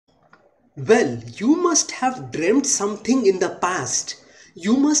Well, you must have dreamt something in the past.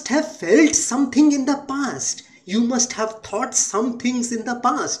 You must have felt something in the past. You must have thought some things in the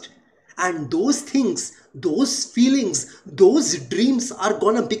past. And those things, those feelings, those dreams are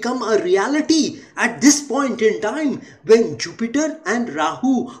gonna become a reality at this point in time when Jupiter and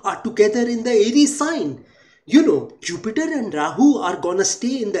Rahu are together in the Aries sign. You know, Jupiter and Rahu are gonna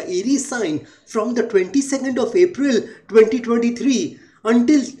stay in the Aries sign from the 22nd of April 2023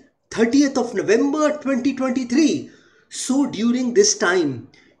 until 30th of November 2023. So during this time,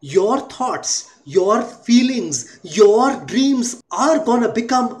 your thoughts, your feelings, your dreams are gonna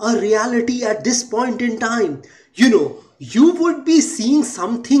become a reality at this point in time. You know, you would be seeing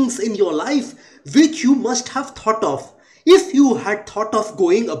some things in your life which you must have thought of. If you had thought of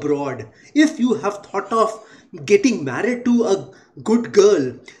going abroad, if you have thought of getting married to a good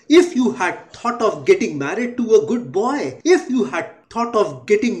girl, if you had thought of getting married to a good boy, if you had thought of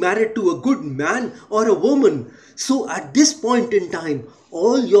getting married to a good man or a woman, so at this point in time,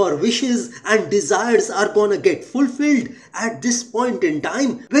 all your wishes and desires are gonna get fulfilled at this point in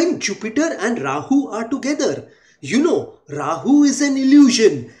time when Jupiter and Rahu are together. You know, Rahu is an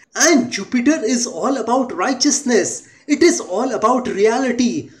illusion and Jupiter is all about righteousness. It is all about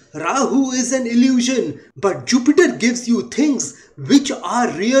reality. Rahu is an illusion, but Jupiter gives you things which are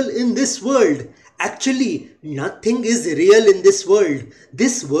real in this world. Actually, nothing is real in this world.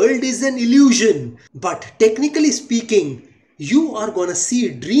 This world is an illusion. But technically speaking, you are gonna see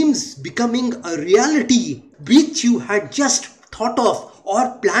dreams becoming a reality which you had just thought of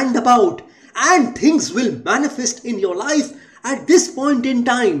or planned about, and things will manifest in your life at this point in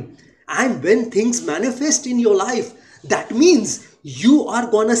time. And when things manifest in your life, that means you are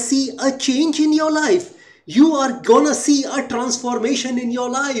gonna see a change in your life. You are gonna see a transformation in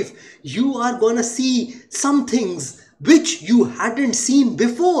your life. You are gonna see some things which you hadn't seen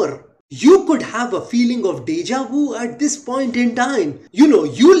before. You could have a feeling of deja vu at this point in time. You know,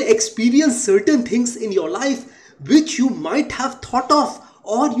 you'll experience certain things in your life which you might have thought of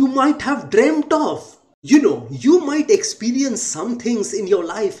or you might have dreamt of. You know, you might experience some things in your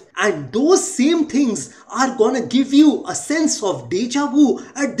life and those same things are gonna give you a sense of deja vu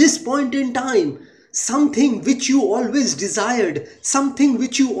at this point in time. Something which you always desired, something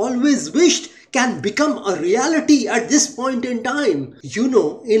which you always wished can become a reality at this point in time. You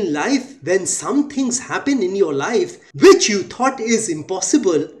know, in life, when some things happen in your life which you thought is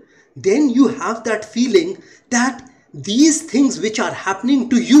impossible, then you have that feeling that these things which are happening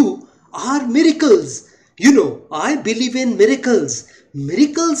to you are miracles. You know, I believe in miracles.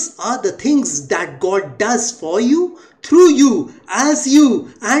 Miracles are the things that God does for you, through you, as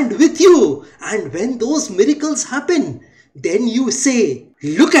you, and with you. And when those miracles happen, then you say,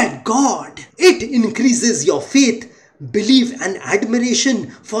 look at God. It increases your faith, belief, and admiration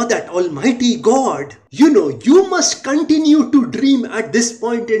for that Almighty God. You know, you must continue to dream at this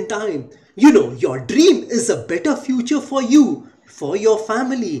point in time. You know, your dream is a better future for you, for your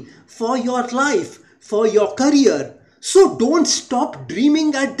family, for your life, for your career. So don't stop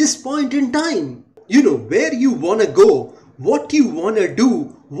dreaming at this point in time. You know, where you wanna go, what you wanna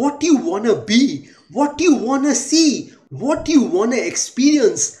do, what you wanna be, what you wanna see, what you wanna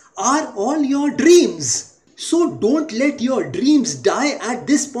experience are all your dreams. So don't let your dreams die at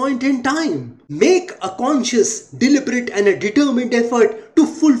this point in time. Make a conscious, deliberate and a determined effort to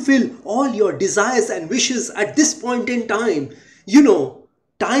fulfill all your desires and wishes at this point in time. You know,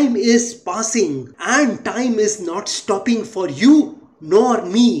 time is passing and time is not stopping for you nor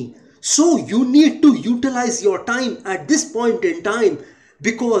me. So you need to utilize your time at this point in time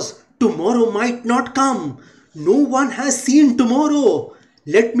because tomorrow might not come. No one has seen tomorrow.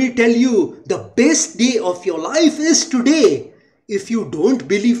 Let me tell you, the best day of your life is today. If you don't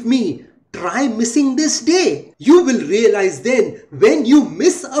believe me, try missing this day. You will realize then when you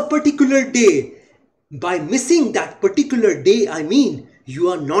miss a particular day. By missing that particular day, I mean you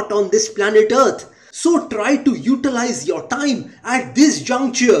are not on this planet Earth. So try to utilize your time at this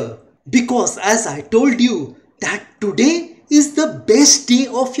juncture. Because as I told you, that today is the best day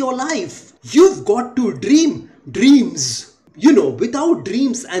of your life. You've got to dream dreams. You know, without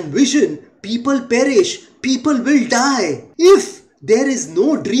dreams and vision, people perish, people will die. If there is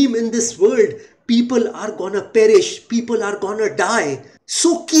no dream in this world, people are gonna perish, people are gonna die.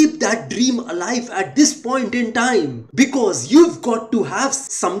 So keep that dream alive at this point in time, because you've got to have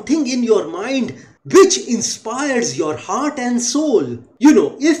something in your mind which inspires your heart and soul. You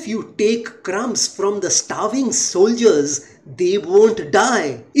know, if you take crumbs from the starving soldiers, they won't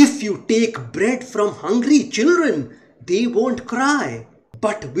die. If you take bread from hungry children, they won't cry.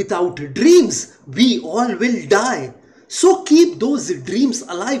 But without dreams, we all will die. So keep those dreams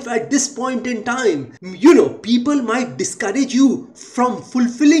alive at this point in time. People might discourage you from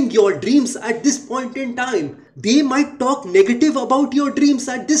fulfilling your dreams at this point in time. They might talk negative about your dreams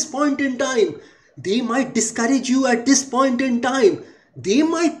at this point in time. They might discourage you at this point in time. They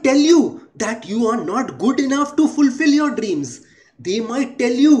might tell you that you are not good enough to fulfill your dreams. They might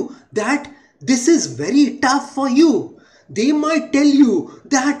tell you that this is very tough for you. They might tell you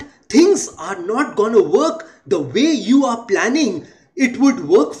that things are not gonna work the way you are planning it would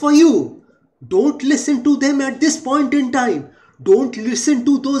work for you. Don't listen to them at this point in time. Don't listen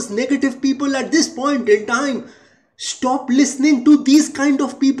to those negative people at this point in time. Stop listening to these kind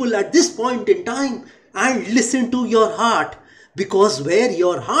of people at this point in time and listen to your heart. Because where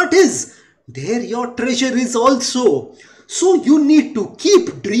your heart is, there your treasure is also. So you need to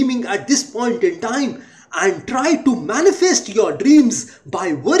keep dreaming at this point in time and try to manifest your dreams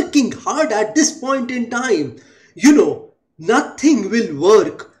by working hard at this point in time. Nothing will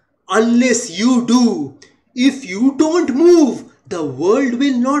work unless you do. If you don't move, the world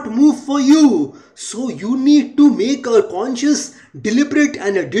will not move for you. So you need to make a conscious, deliberate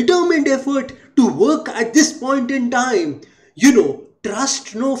and a determined effort to work at this point in time.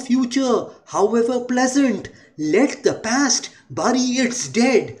 Trust no future, however pleasant. Let the past bury its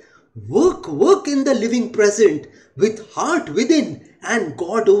dead. Work in the living present with heart within and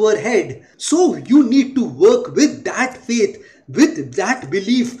God overhead. So you need to work with that faith, with that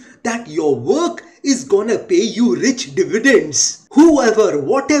belief that your work is gonna pay you rich dividends.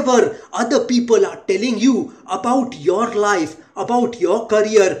 Whatever other people are telling you about your life, about your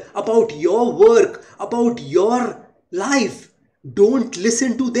career, about your work, about your life, don't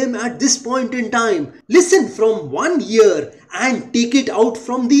listen to them at this point in time. Listen from one ear and take it out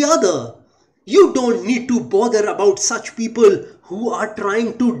from the other. You don't need to bother about such people who are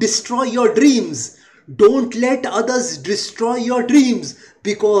trying to destroy your dreams. Don't let others destroy your dreams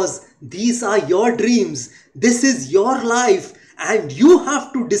because these are your dreams. This is your life and you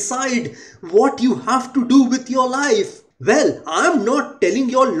have to decide what you have to do with your life. Well, I'm not telling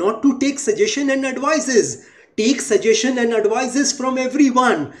you all not to take suggestion and advices. Take suggestion and advices from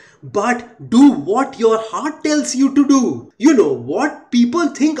everyone, but do what your heart tells you to do. What people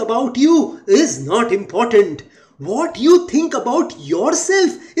think about you is not important. What you think about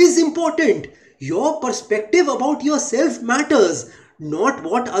yourself is important. Your perspective about yourself matters, not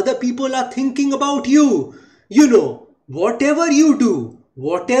what other people are thinking about you. Whatever you do,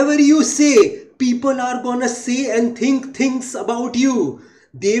 whatever you say, people are gonna say and think things about you.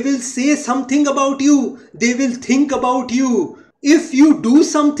 They will say something about you. They will think about you. If you do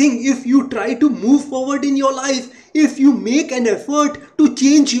something, if you try to move forward in your life, if you make an effort to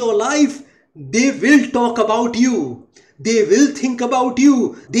change your life, they will talk about you. They will think about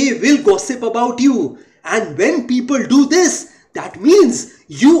you. They will gossip about you. And when people do this, that means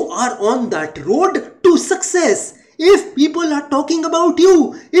you are on that road to success. If people are talking about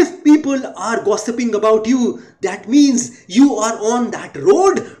you, if people are gossiping about you, that means you are on that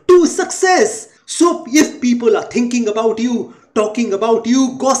road to success. So if people are thinking about you, talking about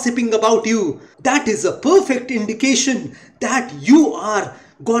you, gossiping about you, that is a perfect indication that you are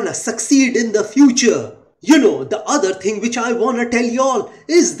gonna succeed in the future. The other thing which I wanna tell y'all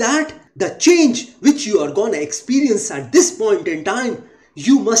is that the change which you are gonna experience at this point in time,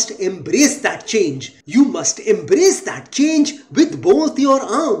 you must embrace that change. You must embrace that change with both your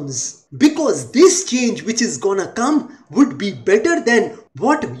arms. Because this change which is gonna come would be better than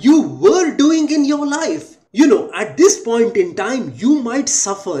what you were doing in your life. At this point in time, you might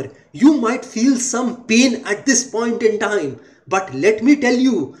suffer. You might feel some pain at this point in time. But let me tell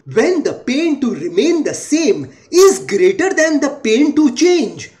you, when the pain to remain the same is greater than the pain to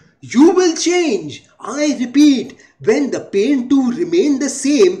change, you will change. I repeat, when the pain to remain the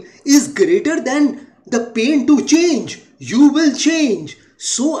same is greater than the pain to change, you will change.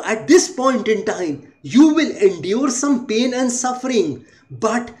 So at this point in time, you will endure some pain and suffering,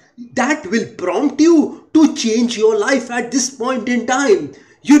 but that will prompt you to change your life at this point in time.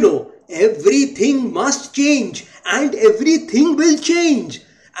 Everything must change and everything will change,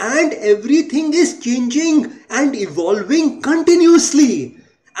 and everything is changing and evolving continuously.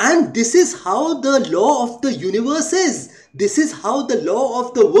 And this is how the law of the universe is. This is how the law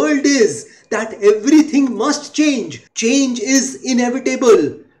of the world is, that everything must change. Change is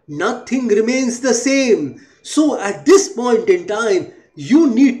inevitable. Nothing remains the same. So at this point in time, you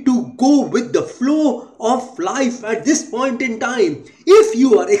need to go with the flow of life at this point in time. If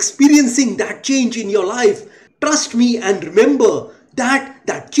you are experiencing that change in your life, trust me and remember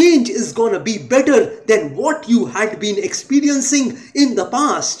that change is gonna be better than what you had been experiencing in the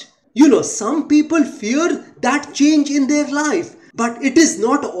past. Some people fear that change in their life, but it is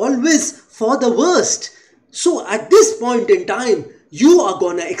not always for the worst. So at this point in time, you are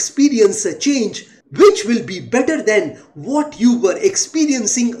gonna experience a change which will be better than what you were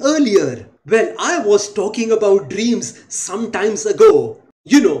experiencing earlier. Well, I was talking about dreams some times ago.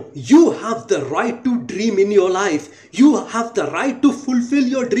 You have the right to dream in your life. You have the right to fulfill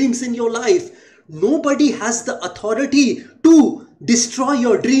your dreams in your life. Nobody has the authority to destroy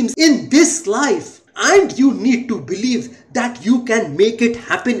your dreams in this life. And you need to believe that you can make it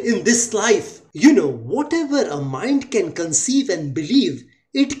happen in this life. Whatever a mind can conceive and believe,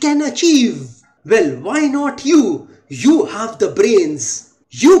 it can achieve. Well, why not you? You have the brains.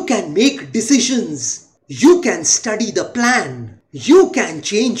 You can make decisions. You can study the plan. You can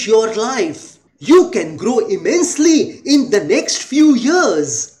change your life. You can grow immensely in the next few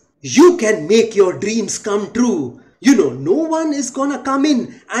years. You can make your dreams come true. No one is gonna come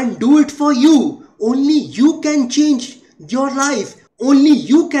in and do it for you. Only you can change your life. Only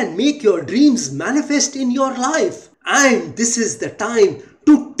you can make your dreams manifest in your life. And this is the time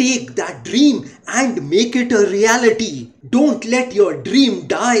to take that dream and make it a reality. Don't let your dream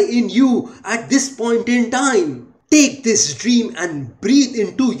die in you at this point in time. Take this dream and breathe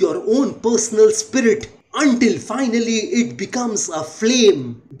into your own personal spirit until finally it becomes a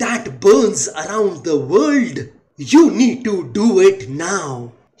flame that burns around the world. You need to do it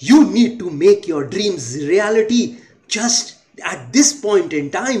now. You need to make your dreams reality just at this point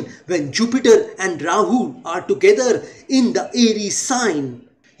in time when Jupiter and Rahu are together in the Aries sign.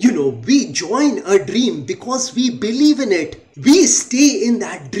 We join a dream because we believe in it. We stay in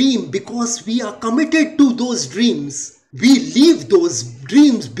that dream because we are committed to those dreams. We leave those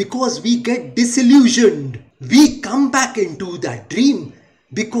dreams because we get disillusioned. We come back into that dream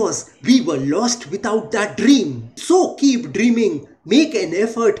because we were lost without that dream. So keep dreaming. Make an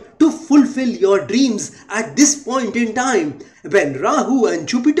effort to fulfill your dreams at this point in time when Rahu and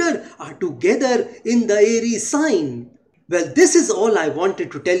Jupiter are together in the Aries sign. Well, this is all I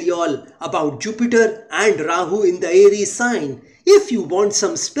wanted to tell you all about Jupiter and Rahu in the Aries sign. If you want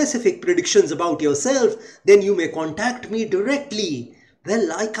some specific predictions about yourself, then you may contact me directly. Well,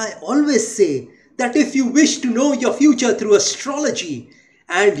 like I always say, that if you wish to know your future through astrology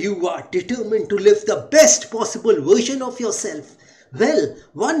and you are determined to live the best possible version of yourself, well,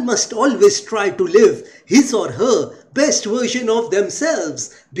 one must always try to live his or her best version of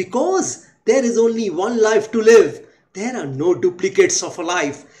themselves because there is only one life to live. There are no duplicates of a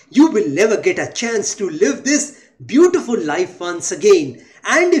life. You will never get a chance to live this beautiful life once again.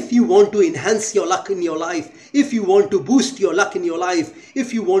 And if you want to enhance your luck in your life, if you want to boost your luck in your life,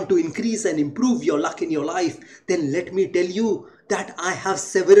 if you want to increase and improve your luck in your life, then let me tell you that I have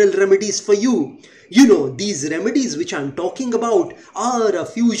several remedies for you. These remedies which I'm talking about are a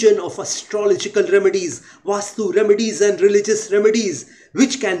fusion of astrological remedies, Vastu remedies and religious remedies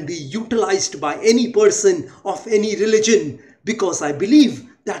which can be utilized by any person of any religion because I believe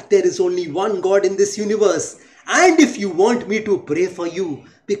that there is only one God in this universe. And if you want me to pray for you,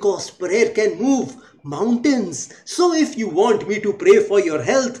 because prayer can move mountains. So if you want me to pray for your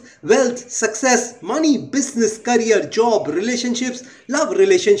health, wealth, success, money, business, career, job, relationships, love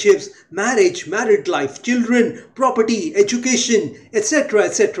relationships, marriage, married life, children, property, education, etc.,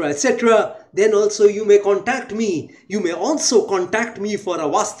 etc., etc., then also you may contact me. You may also contact me for a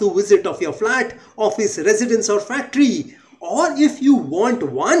Vastu visit of your flat, office, residence or factory. Or if you want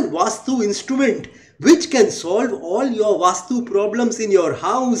one Vastu instrument which can solve all your Vastu problems in your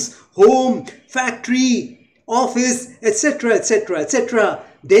house, home, factory, office, etc., etc., etc.,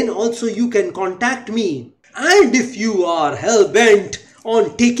 then also you can contact me. And if you are hell-bent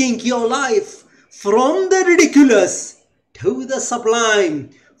on taking your life from the ridiculous to the sublime,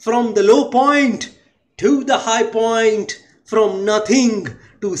 from the low point to the high point, from nothing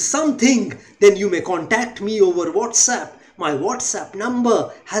to something, then you may contact me over WhatsApp. My WhatsApp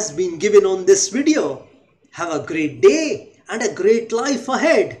number has been given on this video. Have a great day and a great life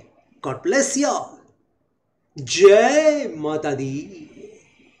ahead. God bless y'all. Jai Mata Di.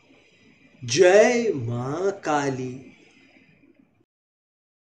 Jai Ma Kali.